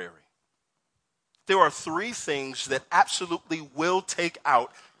temporary. There are three things that absolutely will take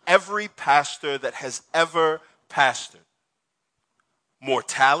out every pastor that has ever pastored.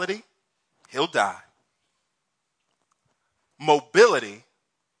 Mortality, he'll die. Mobility,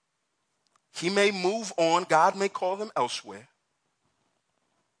 he may move on, God may call him elsewhere.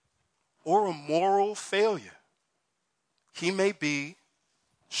 Or a moral failure. He may be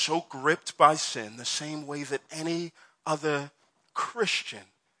so gripped by sin the same way that any other Christian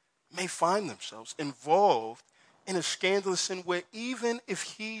may find themselves involved in a scandalous sin where even if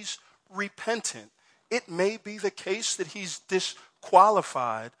he's repentant, it may be the case that he's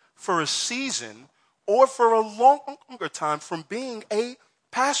disqualified for a season or for a longer time from being a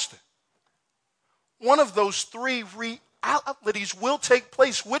pastor. One of those three realities will take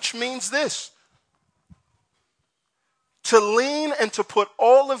place, which means this. To lean and to put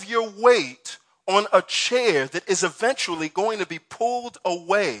all of your weight on a chair that is eventually going to be pulled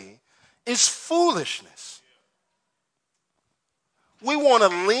away is foolishness. We want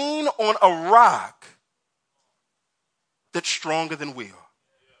to lean on a rock that's stronger than we are.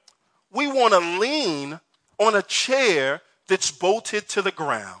 We want to lean on a chair that's bolted to the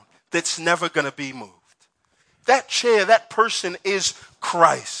ground, that's never going to be moved. That chair, that person is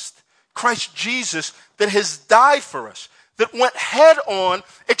Christ. Christ Jesus that has died for us, that went head on,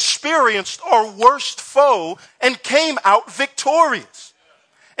 experienced our worst foe, and came out victorious.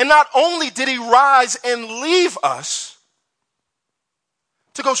 And not only did he rise and leave us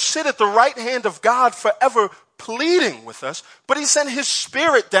to go sit at the right hand of God forever pleading with us, but he sent his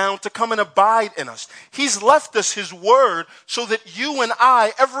Spirit down to come and abide in us. He's left us his word so that you and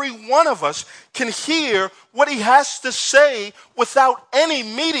I, every one of us, can hear what he has to say without any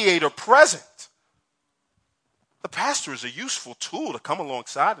mediator present. The pastor is a useful tool to come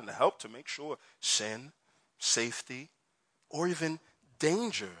alongside and to help to make sure sin, safety, or even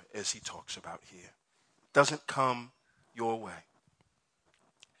danger, as he talks about here, doesn't come your way.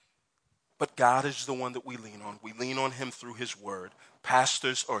 But God is the one that we lean on. We lean on him through his word.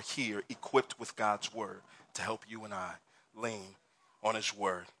 Pastors are here equipped with God's word to help you and I lean on his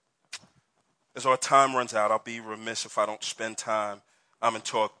word. As our time runs out, I'll be remiss if I don't spend time and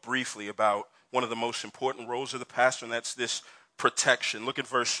talk briefly about one of the most important roles of the pastor, and that's this protection. Look at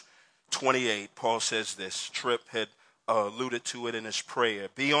verse 28. Paul says this. Tripp had alluded to it in his prayer.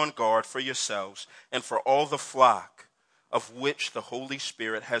 Be on guard for yourselves and for all the flock of which the Holy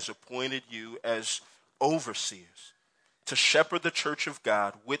Spirit has appointed you as overseers, to shepherd the church of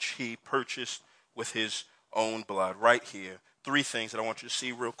God, which he purchased with his own blood. Right here, three things that I want you to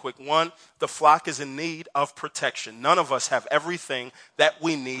see real quick. One, the flock is in need of protection. None of us have everything that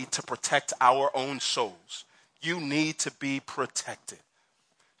we need to protect our own souls. You need to be protected.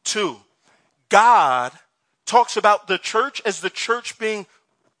 Two, God talks about the church as the church being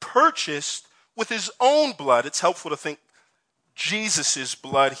purchased with his own blood. It's helpful to think Jesus'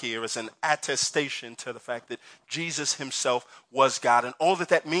 blood here is an attestation to the fact that Jesus himself was God. And all that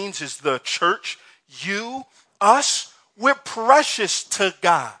that means is the church, you, us, we're precious to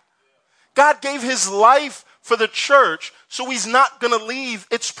God. God gave his life for the church, so he's not going to leave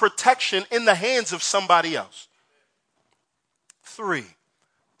its protection in the hands of somebody else. Three,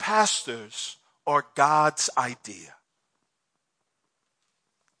 pastors are God's idea.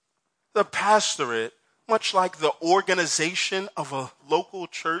 The pastorate, much like the organization of a local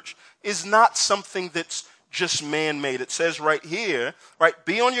church, is not something that's just man-made. It says right here, right,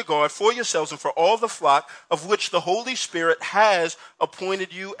 be on your guard for yourselves and for all the flock of which the Holy Spirit has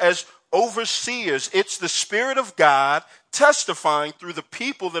appointed you as overseers. It's the Spirit of God testifying through the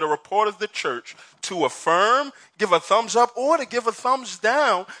people that are a part of the church to affirm, give a thumbs up, or to give a thumbs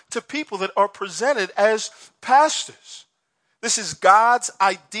down to people that are presented as pastors. This is God's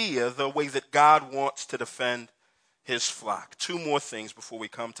idea, the way that God wants to defend his flock. Two more things before we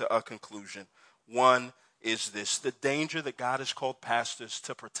come to a conclusion. One is this: the danger that God has called pastors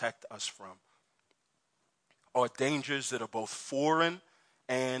to protect us from are dangers that are both foreign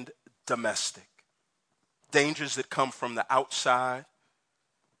and domestic. Dangers that come from the outside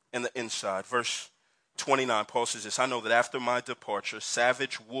and the inside. Verse 29, Paul says this: I know that after my departure,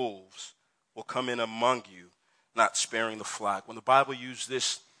 savage wolves will come in among you, not sparing the flock. When the Bible uses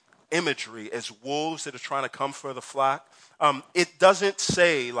this imagery as wolves that are trying to come for the flock, it doesn't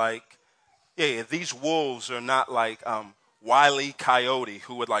say like, these wolves are not like Wile E. Coyote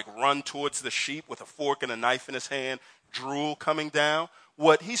who would like run towards the sheep with a fork and a knife in his hand, drool coming down.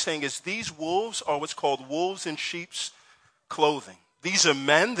 What he's saying is these wolves are what's called wolves in sheep's clothing. These are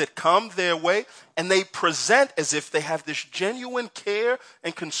men that come their way and they present as if they have this genuine care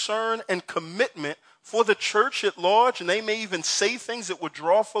and concern and commitment for the church at large, and they may even say things that would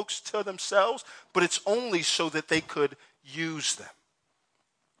draw folks to themselves, but it's only so that they could use them.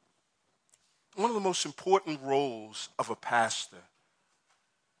 One of the most important roles of a pastor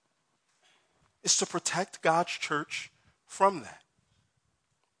is to protect God's church from that.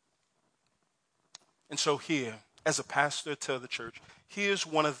 And so here, as a pastor to the church, here's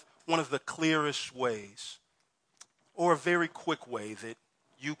one of the clearest ways, or a very quick way that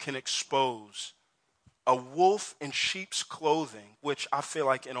you can expose a wolf in sheep's clothing, which I feel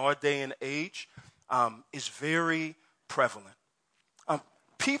like in our day and age is very prevalent.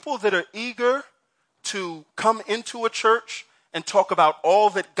 People that are eager to come into a church and talk about all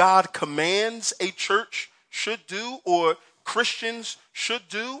that God commands a church should do or Christians should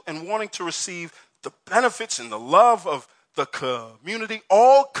do, and wanting to receive the benefits and the love of the community,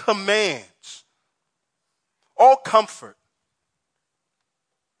 all commands, all comfort,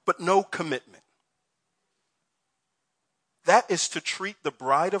 but no commitment. That is to treat the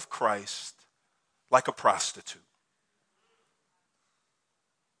bride of Christ like a prostitute.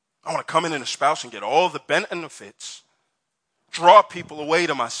 I want to come in and espouse and get all the benefits, draw people away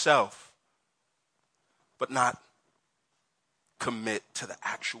to myself, but not commit to the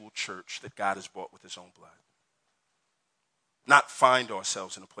actual church that God has bought with his own blood. Not find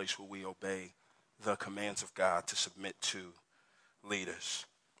ourselves in a place where we obey the commands of God to submit to leaders.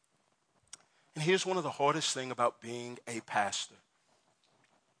 And here's one of the hardest things about being a pastor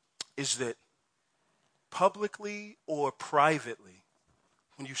is that publicly or privately,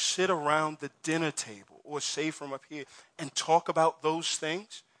 when you sit around the dinner table or say from up here and talk about those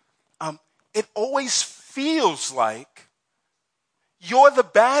things, it always feels like you're the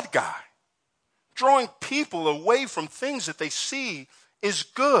bad guy, drawing people away from things that they see is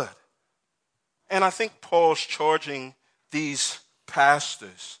good. And I think Paul's charging these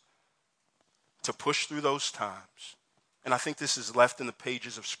pastors to push through those times. And I think this is left in the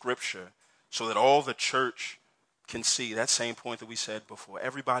pages of Scripture so that all the church can see that same point that we said before.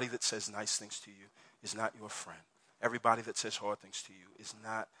 Everybody that says nice things to you is not your friend. Everybody that says hard things to you is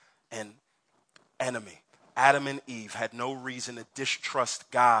not an enemy. Adam and Eve had no reason to distrust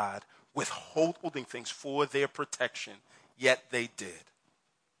God, withholding things for their protection, yet they did.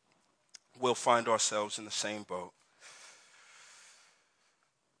 We'll find ourselves in the same boat.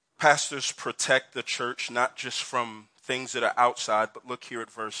 Pastors protect the church not just from things that are outside, but look here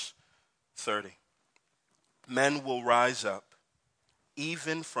at verse 30. Men will rise up,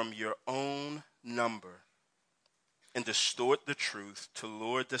 even from your own number, and distort the truth to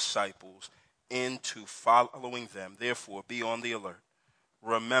lure disciples into following them. Therefore, be on the alert,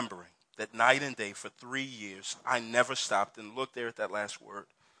 remembering that night and day for 3 years, I never stopped, and look there at that last word,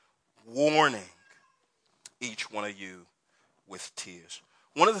 warning each one of you with tears.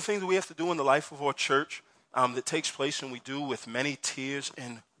 One of the things that we have to do in the life of our church that takes place, and we do with many tears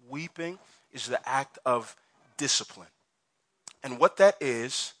and weeping, is the act of discipline. And what that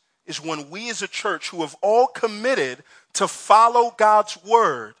is when we as a church who have all committed to follow God's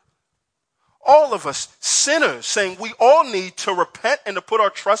word, all of us sinners saying we all need to repent and to put our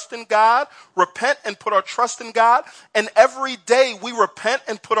trust in God, repent and put our trust in God, and every day we repent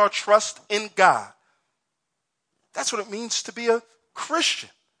and put our trust in God. That's what it means to be a Christian.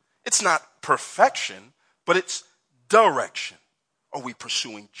 It's not perfection, but it's direction. Are we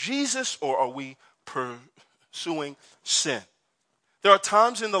pursuing Jesus or are we pursuing sin? There are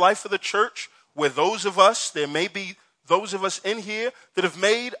times in the life of the church where there may be those of us in here that have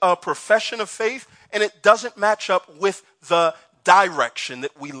made a profession of faith and it doesn't match up with the direction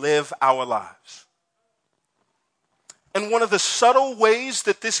that we live our lives. And one of the subtle ways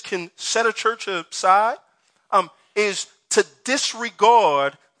that this can set a church aside is to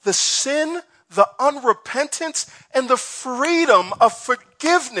disregard the sin, the unrepentance, and the freedom of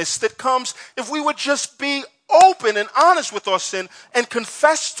forgiveness that comes if we would just be open and honest with our sin and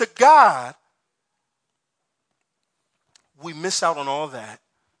confess to God. We miss out on all that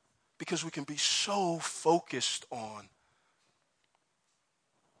because we can be so focused on,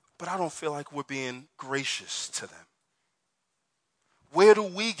 but I don't feel like we're being gracious to them. Where do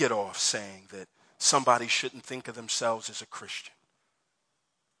we get off saying that somebody shouldn't think of themselves as a Christian?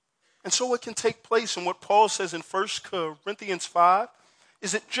 And so what can take place, and what Paul says in 1 Corinthians 5,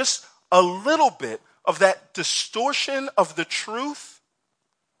 is that just a little bit of that distortion of the truth,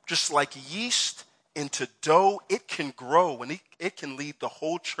 just like yeast into dough, it can grow and it can lead the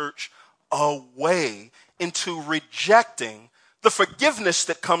whole church away into rejecting the forgiveness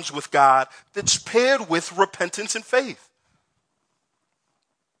that comes with God that's paired with repentance and faith.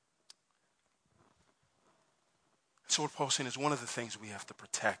 So what Paul's saying is one of the things we have to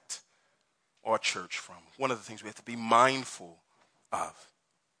protect our church from, one of the things we have to be mindful of,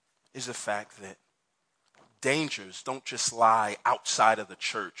 is the fact that dangers don't just lie outside of the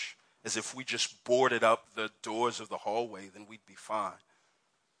church, as if we just boarded up the doors of the hallway, then we'd be fine.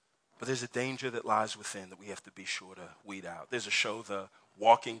 But there's a danger that lies within that we have to be sure to weed out. There's a show, The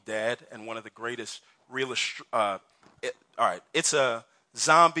Walking Dead, and one of the greatest it's a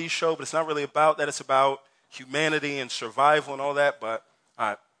zombie show, but it's not really about that. It's about humanity and survival and all that. But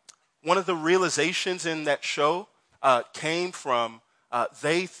one of the realizations in that show came from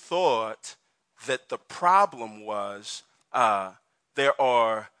they thought that the problem was there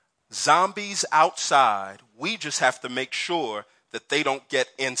are zombies outside. We just have to make sure that they don't get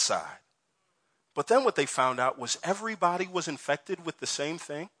inside. But then what they found out was everybody was infected with the same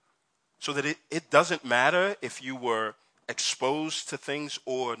thing, so that it doesn't matter if you were exposed to things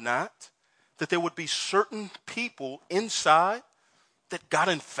or not, that there would be certain people inside that got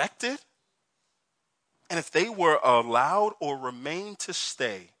infected. And if they were allowed or remained to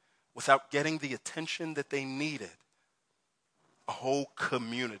stay without getting the attention that they needed, a whole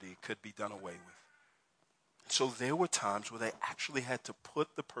community could be done away with. So there were times where they actually had to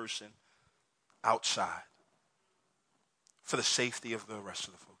put the person outside for the safety of the rest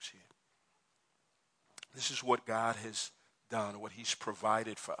of the folks here. This is what God has done, what he's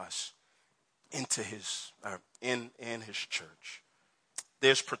provided for us into his in his church.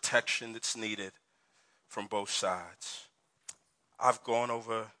 There's protection that's needed from both sides. I've gone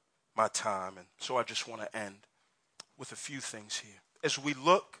over my time, and so I just want to end with a few things here. As we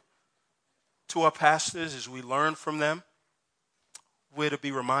look to our pastors, as we learn from them, we're to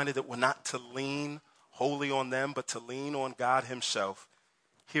be reminded that we're not to lean wholly on them, but to lean on God himself.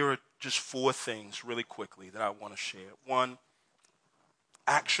 Here are just 4 things really quickly that I want to share. 1,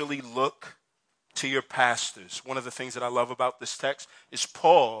 actually look to your pastors. One of the things that I love about this text is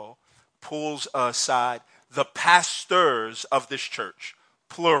Paul pulls aside the pastors of this church,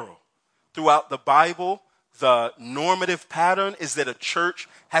 plural. Throughout the Bible, the normative pattern is that a church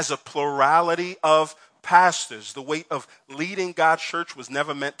has a plurality of pastors. The weight of leading God's church was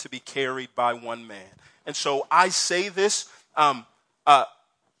never meant to be carried by one man. And so I say this,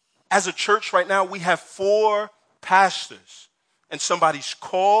 as a church right now, we have 4 pastors, and somebody's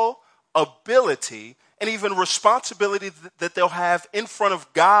call, ability, and even responsibility that they'll have in front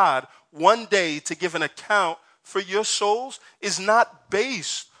of God one day to give an account for your souls is not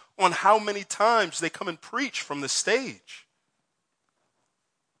based on how many times they come and preach from the stage.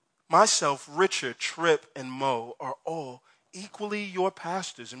 Myself, Richard, Tripp, and Mo are all equally your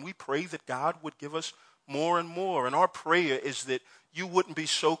pastors, and we pray that God would give us more and more. And our prayer is that you wouldn't be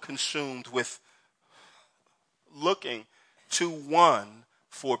so consumed with looking to one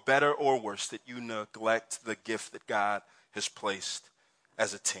for better or worse that you neglect the gift that God has placed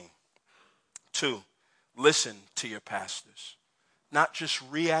as a team. 2, listen to your pastors. Not just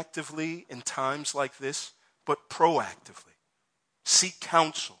reactively in times like this, but proactively. Seek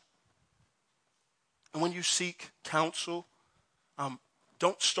counsel. And when you seek counsel,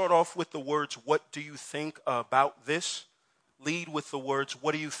 don't start off with the words, "What do you think about this?" Lead with the words,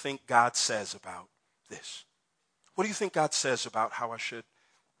 "What do you think God says about this?" What do you think God says about how I should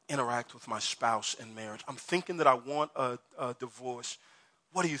interact with my spouse in marriage? I'm thinking that I want a divorce.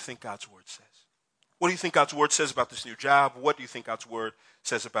 What do you think God's word says? What do you think God's word says about this new job? What do you think God's word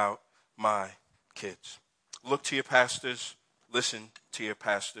says about my kids? Look to your pastors. Listen to your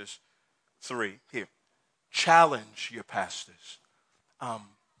pastors. 3, here. Challenge your pastors.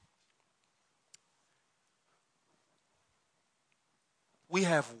 We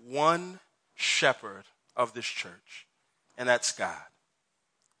have one shepherd of this church, and that's God.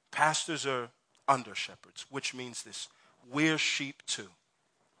 Pastors are under shepherds, which means this: we're sheep too.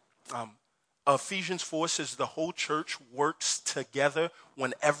 Ephesians 4 says the whole church works together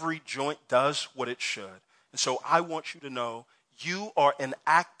when every joint does what it should. And so I want you to know you are an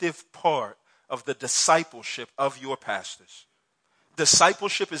active part of the discipleship of your pastors.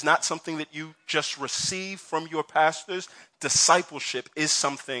 Discipleship is not something that you just receive from your pastors. Discipleship is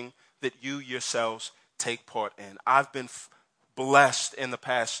something that you yourselves take part in. I've been blessed in the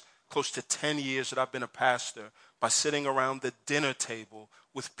past close to 10 years that I've been a pastor by sitting around the dinner table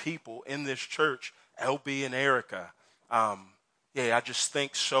with people in this church, LB and Erica. I just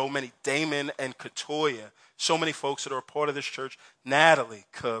think so many, Damon and Katoya, so many folks that are a part of this church, Natalie,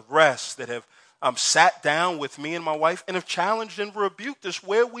 Caress, that have sat down with me and my wife and have challenged and rebuked us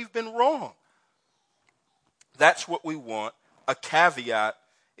where we've been wrong. That's what we want. A caveat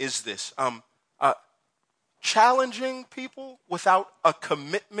is this. Challenging people without a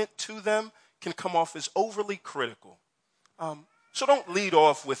commitment to them can come off as overly critical. So don't lead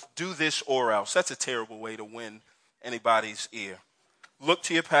off with do this or else. That's a terrible way to win anybody's ear. Look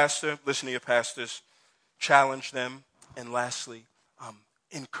to your pastor, listen to your pastors, challenge them, and lastly,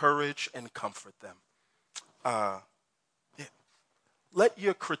 encourage and comfort them. Let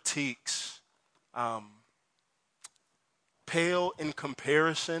your critiques pale in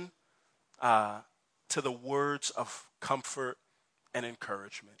comparison to the words of comfort and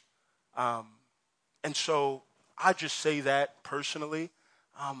encouragement. And so I just say that personally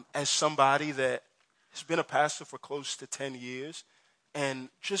as somebody that has been a pastor for close to 10 years and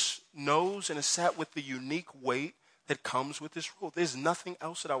just knows and has sat with the unique weight that comes with this role. There's nothing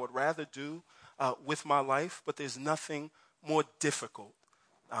else that I would rather do with my life, but there's nothing more difficult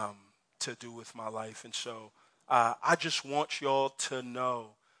to do with my life. And so I just want y'all to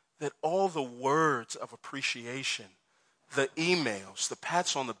know that all the words of appreciation, the emails, the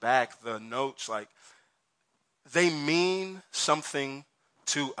pats on the back, the notes, like, they mean something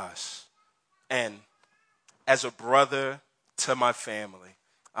to us. And as a brother to my family,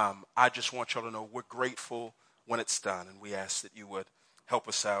 I just want y'all to know we're grateful when it's done, and we ask that you would help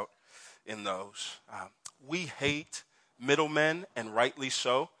us out in those. We hate middlemen, and rightly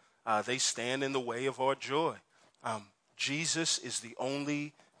so. They stand in the way of our joy. Jesus is the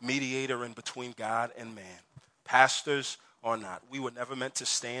only mediator in between God and man. Pastors are not. We were never meant to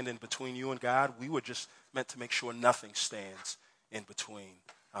stand in between you and God. We were just meant to make sure nothing stands in between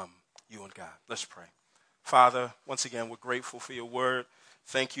you and God. Let's pray. Father, once again, we're grateful for your word.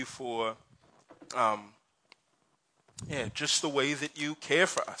 Thank you for just the way that you care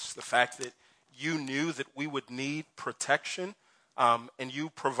for us, the fact that you knew that we would need protection, and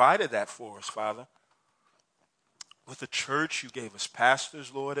you provided that for us, Father. With the church, you gave us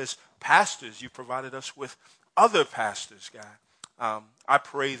pastors, Lord. As pastors, you provided us with other pastors, God. I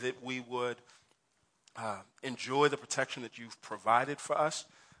pray that we would enjoy the protection that you've provided for us.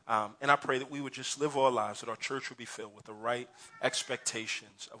 And I pray that we would just live our lives, that our church would be filled with the right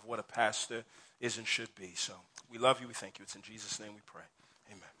expectations of what a pastor is and should be. So we love you. We thank you. It's in Jesus' name we pray.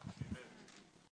 Amen.